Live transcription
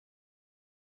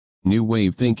New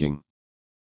Wave Thinking.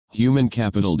 Human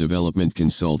Capital Development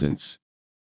Consultants.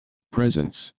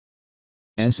 Presence.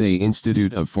 SA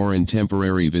Institute of Foreign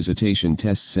Temporary Visitation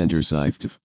Test Centre SAIFTVT.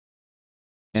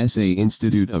 SA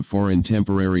Institute of Foreign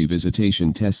Temporary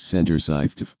Visitation Test Centre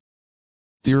SAIFTVT.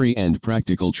 Theory and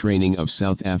Practical Training of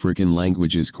South African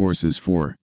Languages courses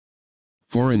for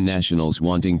foreign nationals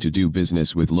wanting to do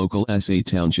business with local SA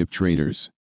township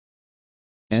traders.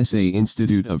 SA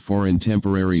Institute of Foreign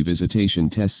Temporary Visitation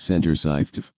Test Centre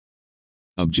SAIFTVT.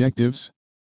 Objectives: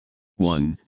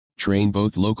 1. Train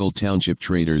both local township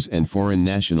traders and foreign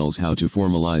nationals how to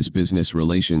formalize business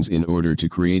relations in order to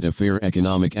create a fair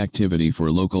economic activity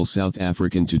for local South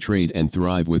African to trade and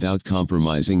thrive without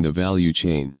compromising the value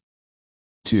chain.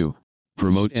 2.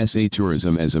 Promote SA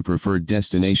tourism as a preferred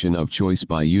destination of choice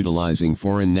by utilizing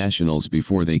foreign nationals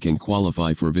before they can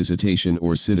qualify for visitation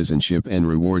or citizenship and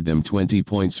reward them 20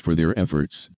 points for their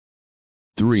efforts.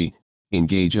 3.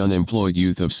 Engage unemployed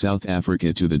youth of South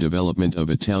Africa to the development of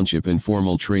a township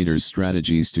informal traders'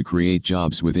 strategies to create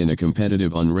jobs within a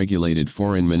competitive unregulated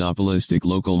foreign monopolistic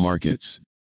local markets.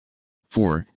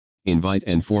 4. Invite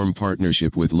and form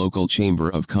partnership with local Chamber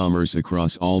of Commerce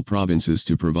across all provinces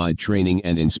to provide training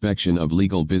and inspection of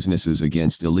legal businesses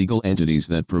against illegal entities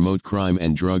that promote crime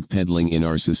and drug peddling in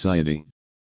our society.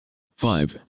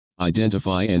 5.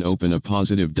 Identify and open a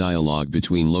positive dialogue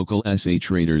between local SA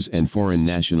traders and foreign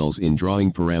nationals in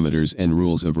drawing parameters and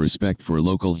rules of respect for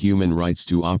local human rights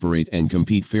to operate and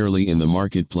compete fairly in the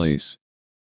marketplace.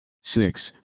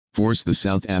 6. Force the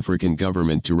South African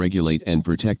government to regulate and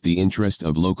protect the interest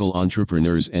of local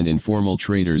entrepreneurs and informal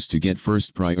traders to get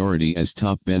first priority as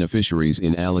top beneficiaries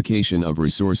in allocation of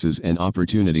resources and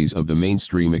opportunities of the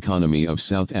mainstream economy of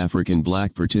South African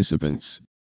black participants.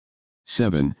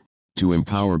 7. To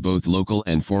empower both local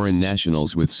and foreign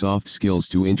nationals with soft skills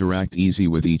to interact easy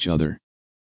with each other.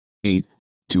 8.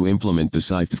 To implement the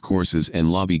SAIFTVT courses and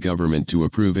lobby government to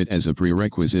approve it as a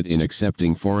prerequisite in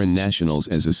accepting foreign nationals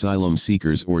as asylum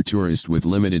seekers or tourists with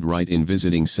limited right in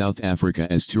visiting South Africa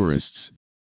as tourists.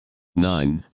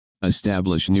 9.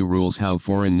 Establish new rules how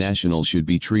foreign nationals should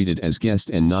be treated as guests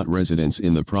and not residents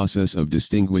in the process of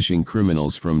distinguishing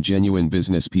criminals from genuine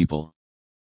business people.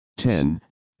 10.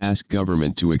 Ask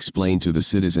government to explain to the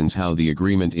citizens how the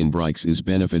agreement in BRICS is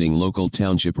benefiting local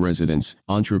township residents,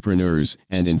 entrepreneurs,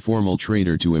 and informal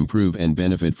trader to improve and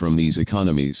benefit from these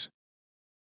economies.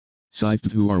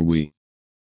 SAIFTVT. Who are we?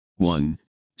 1.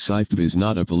 SAIFTVT is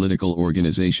not a political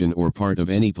organization or part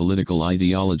of any political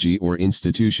ideology or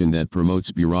institution that promotes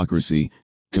bureaucracy,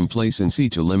 complacency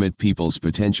to limit people's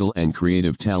potential and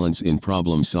creative talents in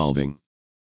problem solving.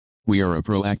 We are a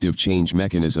proactive change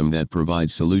mechanism that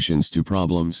provides solutions to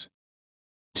problems.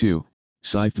 2.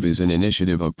 SAIFTVT is an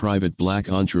initiative of private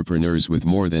black entrepreneurs with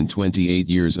more than 28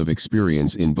 years of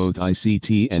experience in both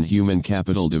ICT and human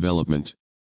capital development.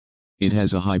 It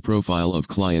has a high profile of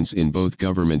clients in both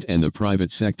government and the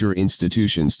private sector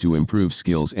institutions to improve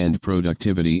skills and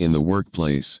productivity in the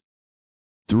workplace.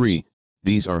 3.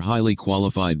 These are highly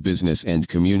qualified business and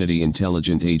community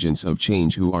intelligent agents of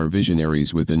change who are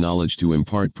visionaries with the knowledge to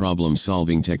impart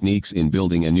problem-solving techniques in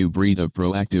building a new breed of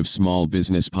proactive small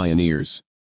business pioneers.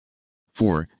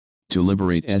 4. To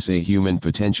liberate SA human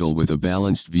potential with a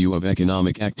balanced view of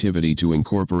economic activity to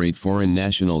incorporate foreign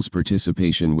nationals'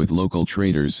 participation with local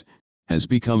traders, has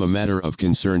become a matter of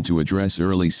concern to address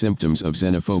early symptoms of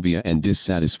xenophobia and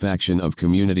dissatisfaction of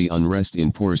community unrest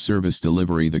in poor service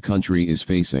delivery the country is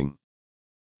facing.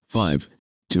 5.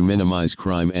 To minimize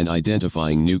crime and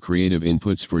identifying new creative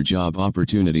inputs for job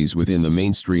opportunities within the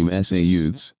mainstream SA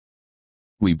youths.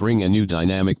 We bring a new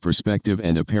dynamic perspective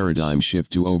and a paradigm shift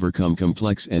to overcome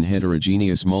complex and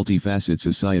heterogeneous multifaceted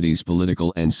society's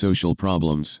political and social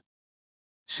problems.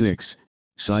 6.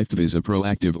 SAIFTVT is a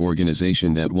proactive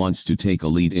organization that wants to take a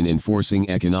lead in enforcing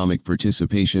economic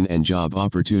participation and job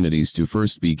opportunities to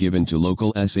first be given to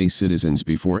local SA citizens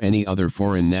before any other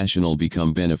foreign national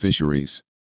become beneficiaries.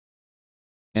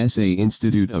 SA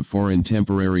Institute of Foreign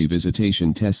Temporary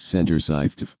Visitation Test Centre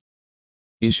SAIFTVT.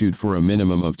 Issued for a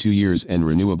minimum of 2 years and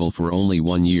renewable for only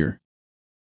 1 year.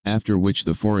 After which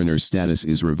the foreigner's status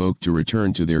is revoked to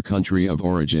return to their country of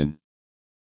origin,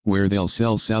 where they'll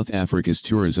sell South Africa's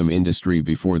tourism industry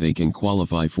before they can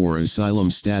qualify for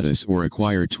asylum status or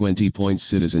acquire 20 points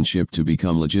citizenship to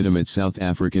become legitimate South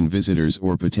African visitors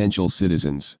or potential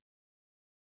citizens.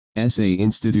 SA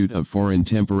Institute of Foreign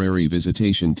Temporary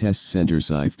Visitation Test Centre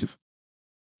SAIFTVT.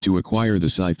 To acquire the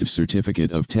SAIFTVT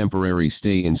Certificate of Temporary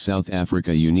Stay in South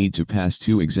Africa you need to pass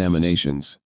 2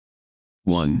 examinations.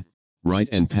 1. Write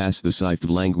and pass the SAIFTVT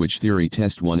Language Theory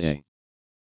Test 1A.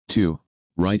 2.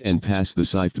 Write and pass the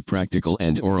SAIFTVT Practical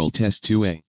and Oral Test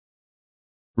 2A.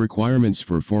 Requirements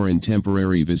for Foreign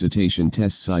Temporary Visitation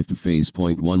Test SAIFTVT Phase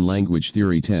 .1 Language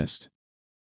Theory Test.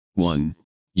 1.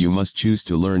 You must choose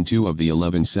to learn 2 of the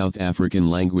 11 South African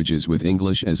languages with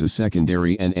English as a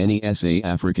secondary and any SA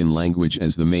African language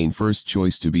as the main first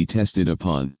choice to be tested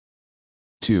upon.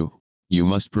 2. You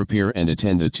must prepare and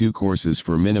attend the 2 courses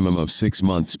for minimum of 6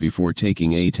 months before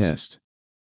taking a test.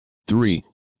 3.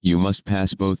 You must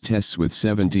pass both tests with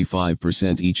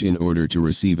 75% each in order to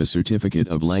receive a certificate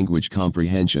of language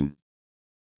comprehension.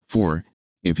 4.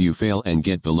 If you fail and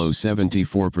get below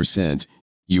 74%,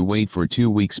 you wait for 2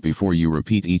 weeks before you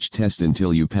repeat each test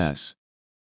until you pass.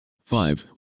 5.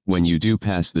 When you do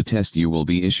pass the test, you will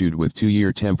be issued with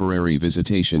 2-year temporary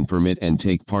visitation permit and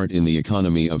take part in the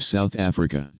economy of South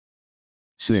Africa.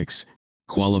 6.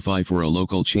 Qualify for a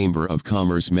local Chamber of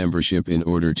Commerce membership in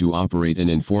order to operate an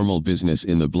informal business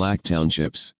in the Black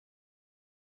Townships.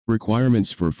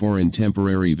 Requirements for Foreign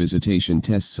Temporary Visitation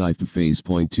Test SAIFTVT Phase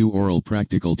 .2 Oral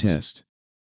Practical Test.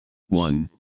 1.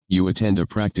 You attend a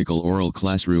practical oral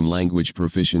classroom language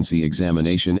proficiency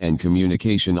examination and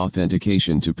communication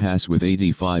authentication to pass with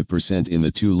 85% in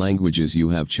the 2 languages you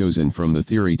have chosen from the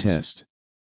theory test.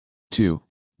 2.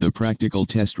 The practical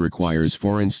test requires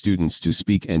foreign students to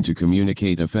speak and to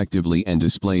communicate effectively and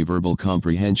display verbal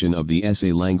comprehension of the SA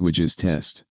languages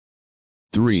test.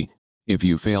 3. If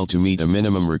you fail to meet a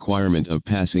minimum requirement of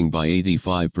passing by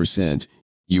 85%,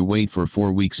 you wait for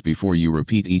 4 weeks before you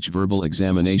repeat each verbal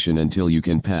examination until you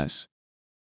can pass.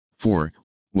 4.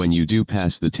 When you do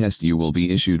pass the test, you will be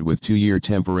issued with 2-year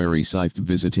temporary SAIFTVT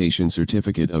visitation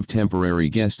certificate of temporary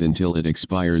guest until it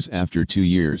expires after 2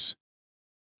 years.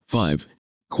 5.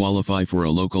 Qualify for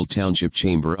a local township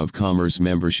Chamber of Commerce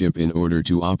membership in order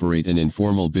to operate an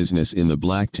informal business in the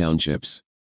Black Townships.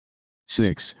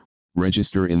 6.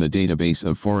 Register in the database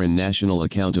of Foreign National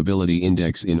Accountability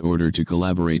Index in order to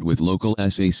collaborate with local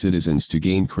SA citizens to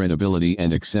gain credibility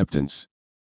and acceptance.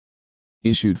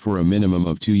 Issued for a minimum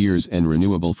of 2 years and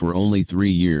renewable for only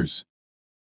 3 years.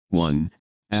 1.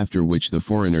 After which the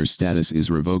foreigner's status is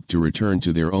revoked to return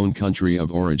to their own country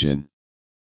of origin.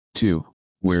 2.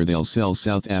 Where they'll sell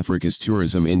South Africa's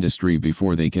tourism industry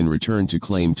before they can return to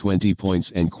claim 20 points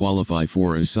and qualify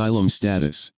for asylum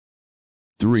status.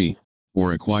 3.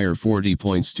 Or acquire 40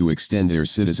 points to extend their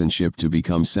citizenship to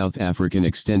become South African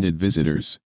extended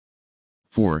visitors.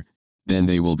 4. Then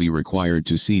they will be required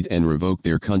to cede and revoke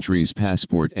their country's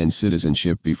passport and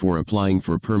citizenship before applying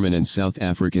for permanent South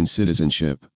African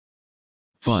citizenship.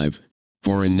 5.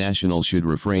 Foreign nationals should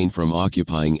refrain from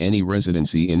occupying any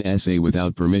residency in SA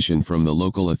without permission from the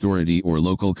local authority or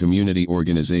local community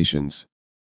organizations.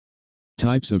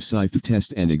 Types of SAIFTVT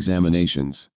test and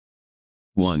examinations.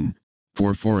 1.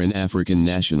 For foreign African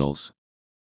nationals.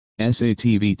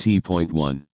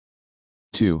 SATVT.1.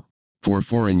 2. For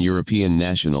foreign European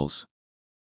nationals.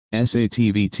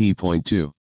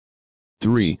 SATVT.2.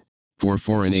 3. For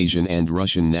foreign Asian and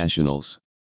Russian nationals.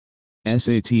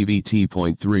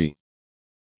 SATVT.3.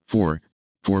 4.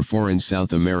 For foreign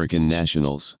South American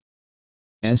nationals.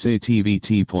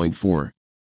 SATVT.4.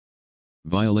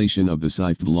 Violation of the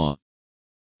SAIFTVT law.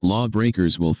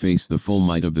 Lawbreakers will face the full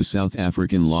might of the South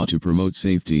African law to promote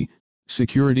safety,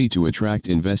 security to attract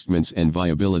investments and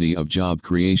viability of job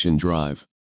creation drive.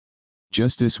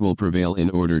 Justice will prevail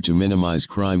in order to minimize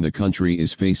crime the country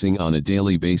is facing on a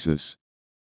daily basis.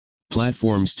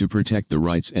 Platforms to protect the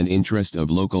rights and interest of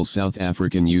local South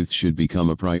African youth should become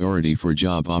a priority for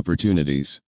job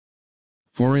opportunities.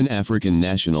 Foreign African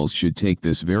nationals should take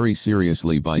this very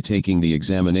seriously by taking the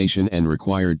examination and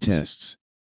required tests.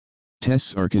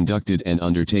 Tests are conducted and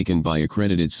undertaken by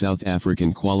accredited South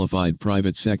African qualified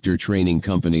private sector training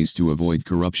companies to avoid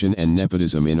corruption and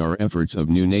nepotism in our efforts of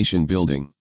new nation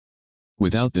building.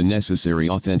 Without the necessary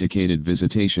authenticated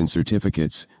visitation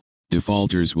certificates,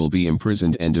 defaulters will be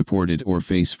imprisoned and deported or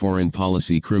face foreign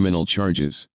policy criminal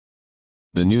charges.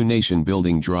 The new nation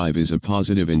building drive is a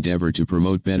positive endeavor to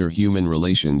promote better human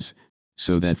relations,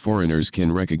 so that foreigners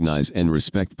can recognize and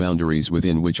respect boundaries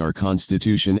within which our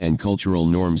constitution and cultural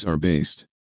norms are based.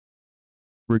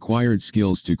 Required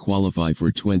skills to qualify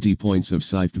for 20 points of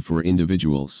SAIFTVT for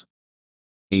individuals.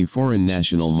 A foreign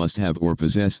national must have or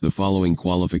possess the following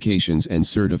qualifications and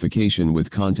certification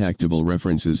with contactable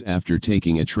references after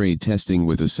taking a trade testing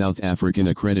with a South African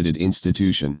accredited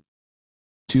institution.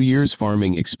 2 years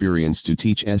farming experience to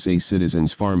teach SA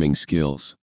citizens farming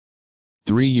skills.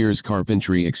 3 years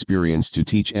carpentry experience to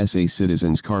teach SA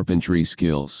citizens carpentry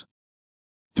skills.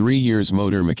 3 years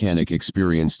motor mechanic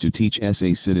experience to teach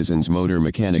SA citizens motor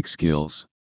mechanic skills.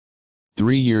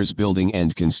 3 years building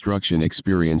and construction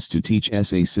experience to teach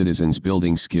SA citizens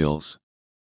building skills.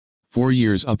 4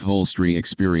 years upholstery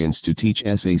experience to teach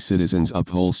SA citizens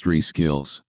upholstery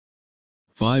skills.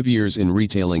 5 years in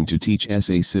retailing to teach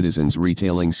SA citizens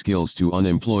retailing skills to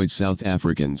unemployed South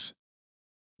Africans.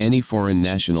 Any foreign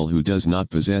national who does not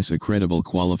possess a credible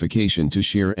qualification to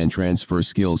share and transfer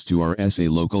skills to our SA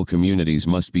local communities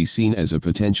must be seen as a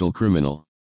potential criminal.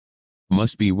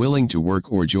 Must be willing to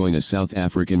work or join a South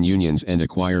African unions and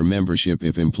acquire membership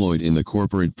if employed in the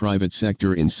corporate private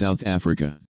sector in South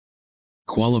Africa.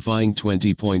 Qualifying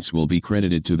 20 points will be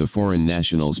credited to the foreign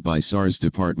nationals by SARS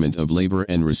Department of Labor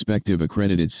and respective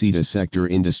accredited CETA sector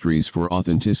industries for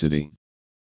authenticity.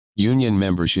 Union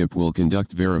membership will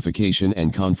conduct verification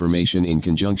and confirmation in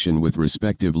conjunction with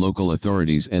respective local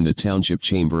authorities and the Township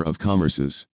Chamber of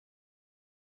Commerce's.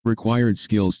 Required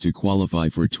skills to qualify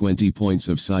for 20 points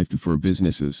of SAIFTVT for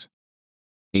businesses.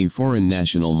 A foreign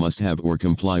national must have or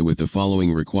comply with the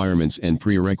following requirements and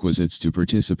prerequisites to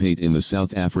participate in the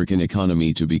South African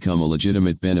economy. To become a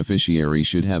legitimate beneficiary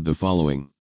should have the following.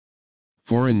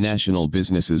 Foreign national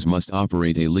businesses must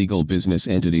operate a legal business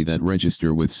entity that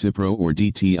register with CIPRO or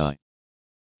DTI.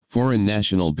 Foreign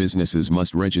national businesses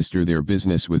must register their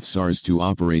business with SARS to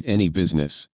operate any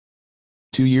business.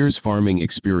 2 years farming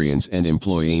experience and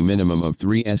employ a minimum of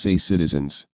 3 SA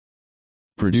citizens.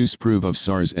 Produce proof of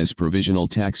SARS as provisional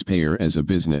taxpayer as a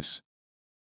business.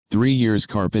 3 years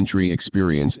carpentry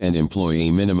experience and employ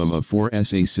a minimum of 4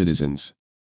 SA citizens.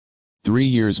 3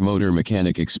 years motor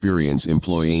mechanic experience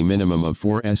employ a minimum of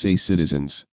 4 SA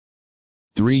citizens.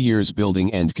 3 years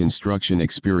building and construction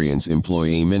experience employ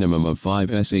a minimum of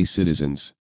 5 SA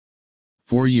citizens.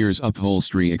 4 years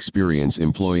upholstery experience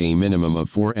employ a minimum of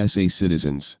 4 SA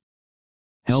citizens.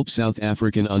 Help South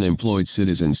African unemployed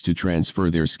citizens to transfer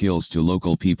their skills to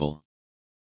local people.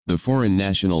 The foreign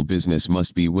national business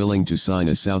must be willing to sign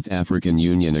a South African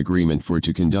Union agreement for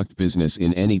to conduct business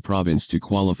in any province to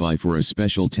qualify for a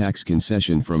special tax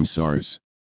concession from SARS.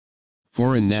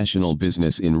 Foreign national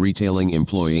business in retailing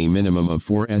employ a minimum of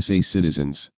 4 SA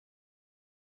citizens.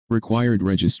 Required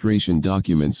registration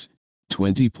documents,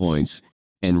 20 points,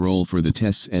 enroll for the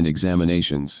tests and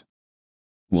examinations.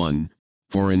 1.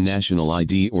 Foreign national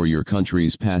ID or your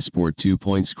country's passport 2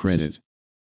 points credit.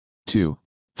 2.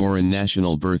 Foreign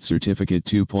national birth certificate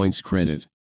 2 points credit.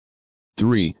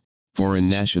 3. Foreign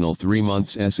national 3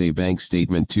 months SA bank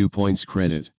statement 2 points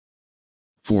credit.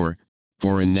 4.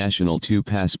 Foreign national 2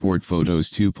 passport photos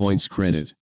 2 points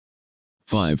credit.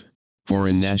 5.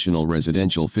 Foreign national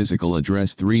residential physical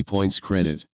address 3 points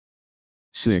credit.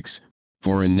 6.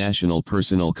 Foreign national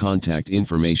personal contact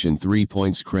information 3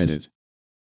 points credit.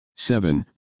 7.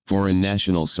 Foreign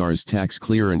national SARS tax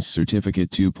clearance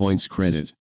certificate 2 points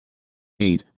credit.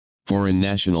 8. Foreign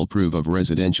national proof of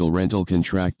residential rental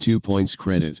contract 2 points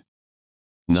credit.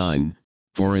 9.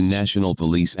 Foreign national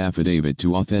police affidavit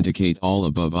to authenticate all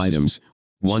above items,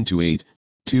 1 to 8,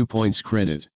 2 points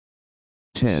credit.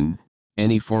 10.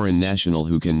 Any foreign national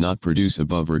who cannot produce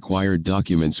above required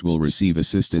documents will receive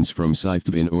assistance from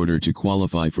SAIFTVT in order to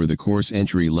qualify for the course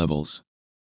entry levels.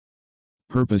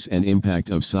 Purpose and impact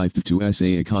of SAIFTVT to SA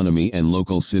economy and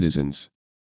local citizens.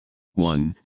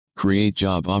 1. Create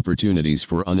job opportunities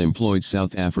for unemployed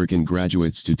South African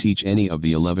graduates to teach any of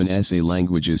the 11 SA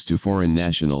languages to foreign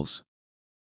nationals.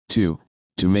 2.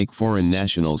 To make foreign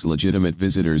nationals legitimate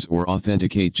visitors or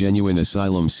authenticate genuine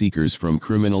asylum seekers from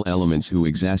criminal elements who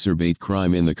exacerbate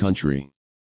crime in the country.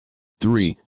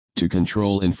 3. To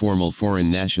control informal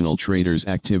foreign national traders'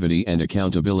 activity and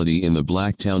accountability in the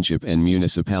black township and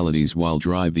municipalities while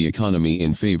drive the economy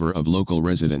in favor of local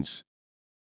residents.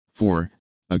 4.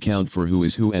 Account for who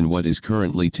is who and what is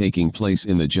currently taking place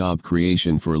in the job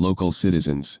creation for local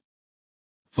citizens.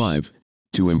 5.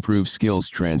 To improve skills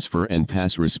transfer and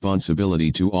pass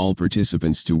responsibility to all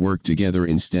participants to work together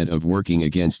instead of working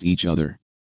against each other.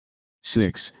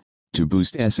 6. To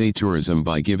boost SA tourism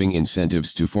by giving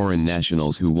incentives to foreign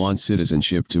nationals who want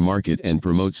citizenship to market and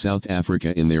promote South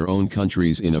Africa in their own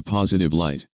countries in a positive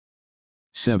light.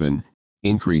 7.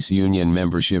 Increase union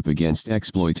membership against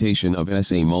exploitation of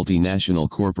SA multinational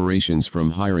corporations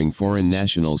from hiring foreign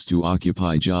nationals to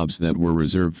occupy jobs that were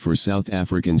reserved for South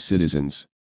African citizens.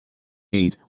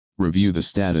 8. Review the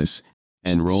status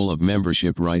and role of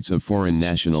membership rights of foreign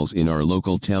nationals in our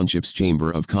local townships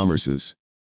Chamber of Commerce's.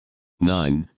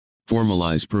 9.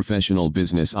 Formalize professional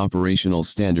business operational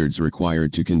standards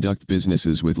required to conduct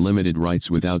businesses with limited rights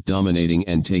without dominating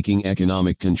and taking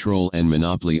economic control and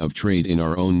monopoly of trade in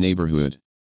our own neighborhood.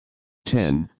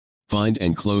 10. Find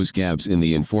and close gaps in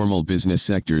the informal business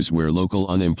sectors where local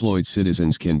unemployed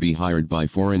citizens can be hired by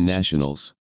foreign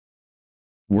nationals.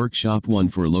 Workshop 1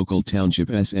 for local township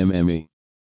SMME.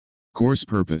 Course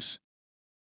purpose.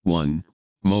 1.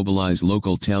 Mobilize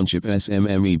local township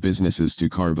SMME businesses to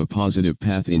carve a positive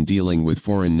path in dealing with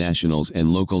foreign nationals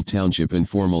and local township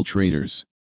informal traders.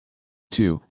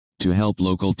 2. To help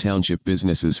local township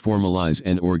businesses formalize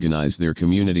and organize their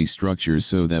community structures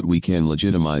so that we can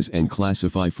legitimize and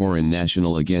classify foreign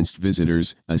national against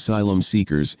visitors, asylum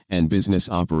seekers, and business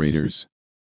operators.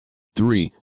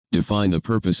 3. Define the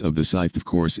purpose of the SAIFTVT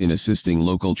course in assisting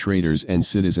local traders and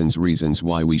citizens, reasons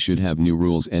why we should have new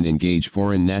rules and engage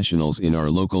foreign nationals in our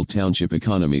local township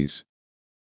economies.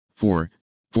 4.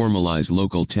 Formalize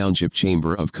local township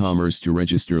chamber of commerce to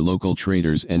register local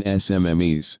traders and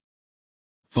SMMEs.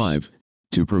 5.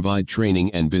 To provide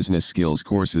training and business skills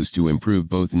courses to improve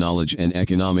both knowledge and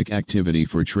economic activity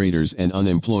for traders and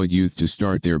unemployed youth to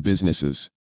start their businesses.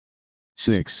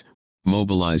 6.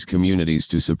 Mobilize communities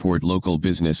to support local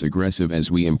business aggressive as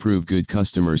we improve good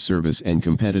customer service and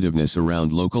competitiveness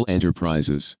around local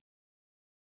enterprises.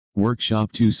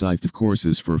 Workshop 2 SAIFTVT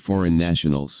courses for foreign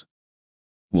nationals.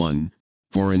 1.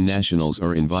 Foreign nationals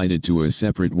are invited to a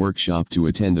separate workshop to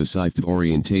attend the SAIFTVT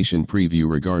orientation preview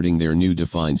regarding their new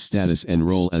defined status and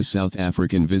role as South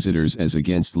African visitors as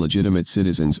against legitimate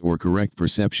citizens or correct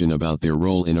perception about their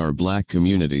role in our black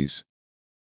communities.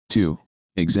 2.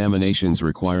 Examinations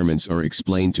requirements are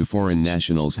explained to foreign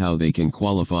nationals how they can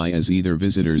qualify as either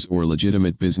visitors or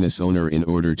legitimate business owner in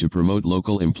order to promote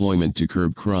local employment to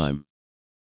curb crime.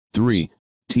 3.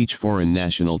 Teach foreign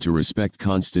national to respect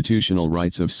constitutional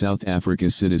rights of South Africa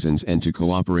citizens and to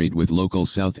cooperate with local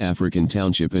South African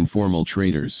township informal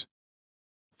traders.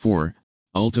 4.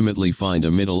 Ultimately find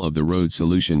a middle-of-the-road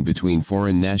solution between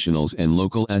foreign nationals and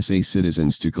local SA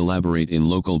citizens to collaborate in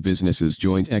local businesses'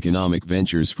 joint economic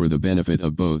ventures for the benefit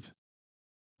of both.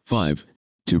 5.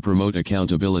 To promote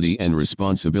accountability and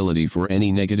responsibility for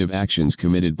any negative actions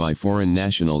committed by foreign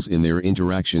nationals in their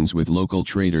interactions with local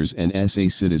traders and SA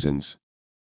citizens.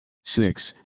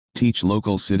 6. Teach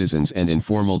local citizens and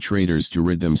informal traders to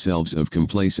rid themselves of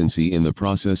complacency in the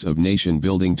process of nation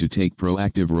building to take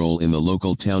proactive role in the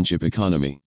local township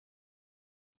economy.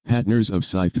 Partners of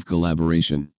SAIFTVT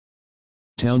collaboration: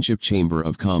 Township Chamber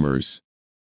of Commerce,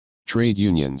 Trade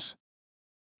Unions,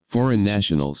 Foreign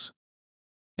Nationals,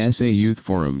 SA Youth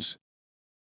Forums,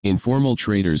 Informal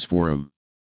Traders Forum,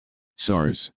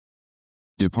 SARS,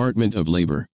 Department of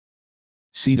Labor,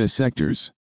 CETA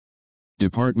Sectors,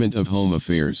 Department of Home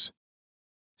Affairs,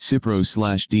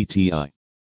 CIPRO/DTI,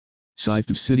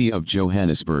 SAIFTVT City of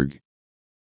Johannesburg.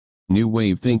 New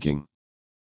Wave Thinking.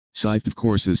 SAIFTVT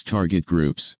Courses Target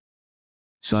Groups.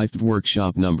 SAIFTVT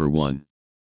Workshop Number 1.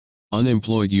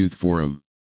 Unemployed Youth Forum.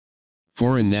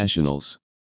 Foreign Nationals.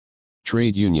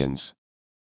 Trade Unions.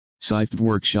 SAIFTVT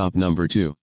Workshop Number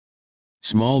 2.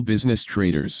 Small Business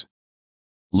Traders.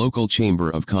 Local Chamber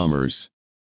of Commerce.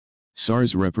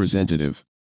 SARS Representative.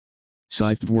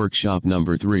 SAIFTVT Workshop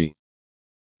Number 3.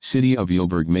 City of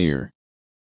Joburg Mayor.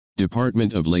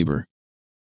 Department of Labor.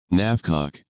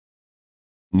 NAFCOC.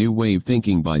 New Wave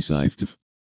Thinking by SAIFTVT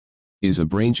is a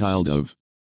brainchild of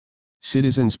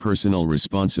Citizens Personal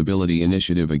Responsibility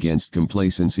Initiative Against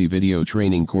Complacency video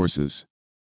training courses.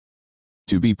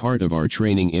 To be part of our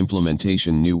training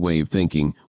implementation New Wave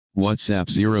Thinking, WhatsApp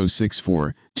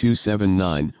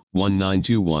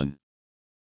 064-279-1921.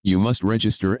 You must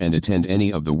register and attend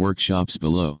any of the workshops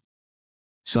below.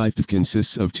 SAIFTVT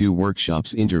consists of 2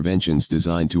 workshops interventions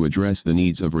designed to address the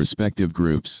needs of respective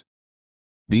groups.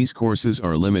 These courses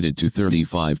are limited to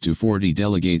 35 to 40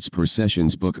 delegates per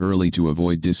sessions. Book early to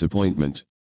avoid disappointment.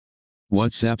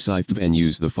 WhatsApp SAIFTVT and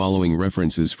use the following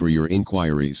references for your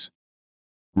inquiries.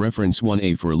 Reference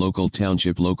 1A for Local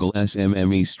Township Local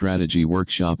SMME Strategy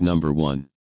Workshop Number 1.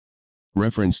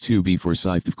 Reference 2B for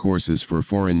SAIFTVT Courses for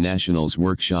Foreign Nationals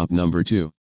Workshop Number 2.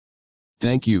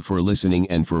 Thank you for listening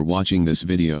and for watching this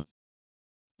video.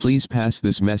 Please pass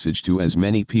this message to as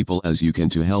many people as you can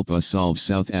to help us solve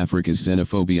South Africa's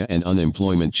xenophobia and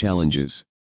unemployment challenges.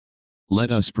 Let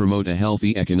us promote a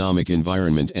healthy economic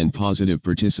environment and positive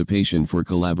participation for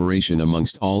collaboration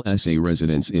amongst all SA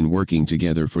residents in working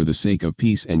together for the sake of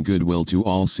peace and goodwill to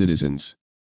all citizens.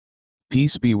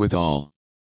 Peace be with all.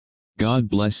 God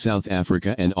bless South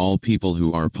Africa and all people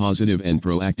who are positive and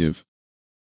proactive.